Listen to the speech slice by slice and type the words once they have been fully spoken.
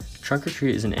Trunk or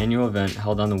Treat is an annual event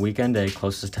held on the weekend day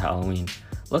closest to Halloween.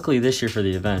 Luckily this year for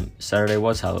the event, Saturday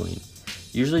was Halloween.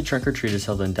 Usually Trunk or Treat is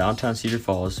held in downtown Cedar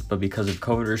Falls, but because of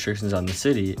COVID restrictions on the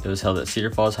city, it was held at Cedar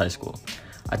Falls High School.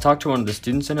 I talked to one of the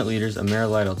Student Senate leaders, Amara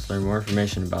Lytle, to learn more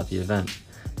information about the event.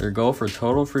 Their goal for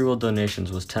total free will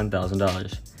donations was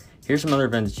 $10,000. Here's some other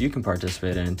events you can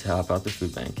participate in to help out the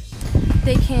food bank.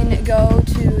 They can go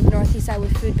to the Northeast Iowa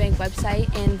Food Bank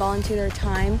website and volunteer their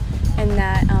time, and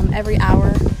that every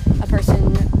hour a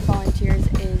person volunteers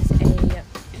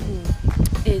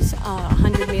is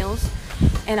 100 meals,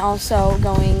 and also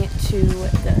going to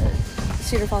the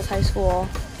Cedar Falls High School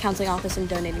counseling office and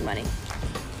donating money.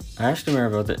 I asked Amara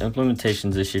about the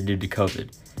implementations this year due to COVID.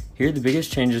 Here are the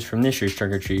biggest changes from this year's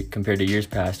Trunk or Treat compared to years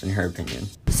past in her opinion.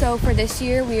 So for this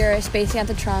year, we are spacing out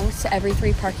the trunks every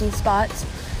 3 parking spots.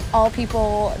 All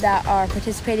people that are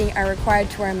participating are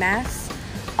required to wear masks.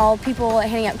 All people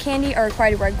handing out candy are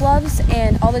required to wear gloves,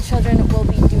 and all the children will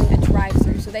be doing a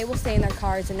drive-through, so they will stay in their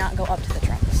cars and not go up to the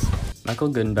trunks. Michael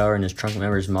Goodenbauer and his trunk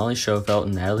members Molly Schofelt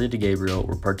and Natalie DeGabriel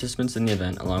were participants in the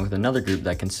event, along with another group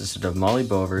that consisted of Molly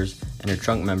Bovers and her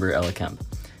trunk member Ella Kemp.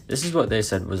 This is what they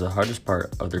said was the hardest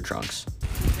part of their trunks.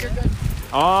 You're good.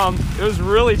 It was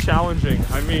really challenging.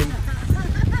 I mean,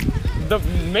 the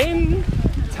main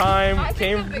time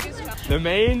came.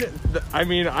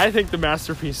 I think the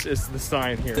masterpiece is the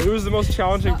sign here. It was the most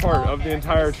challenging part of the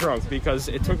entire trunk because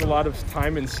it took a lot of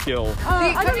time and skill.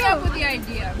 Coming up with the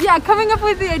idea. Yeah, coming up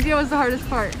with the idea was the hardest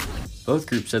part. Both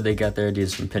groups said they got their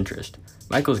ideas from Pinterest.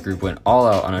 Michael's group went all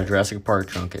out on a Jurassic Park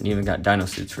trunk and even got dino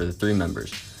suits for the 3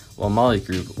 members, while Molly's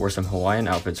group wore some Hawaiian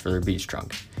outfits for their beach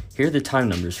trunk. Here are the time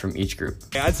numbers from each group.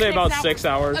 Yeah, I'd say about 6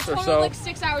 hours or so. Like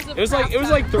 6 hours of it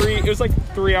was like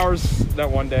 3 hours that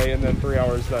one day and then 3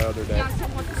 hours that other day.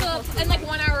 So, and like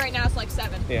 1 hour right now, it's like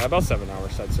 7. Yeah, about 7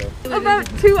 hours, I'd say. About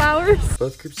 2 hours.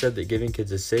 Both groups said that giving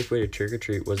kids a safe way to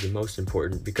trick-or-treat was the most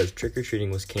important because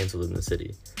trick-or-treating was canceled in the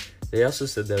city. They also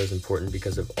said that was important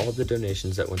because of all the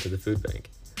donations that went to the food bank.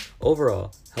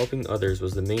 Overall, helping others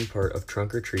was the main part of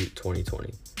Trunk or Treat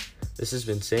 2020. This has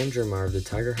been Sam Germar of the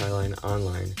Tiger Highline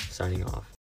Online, signing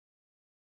off.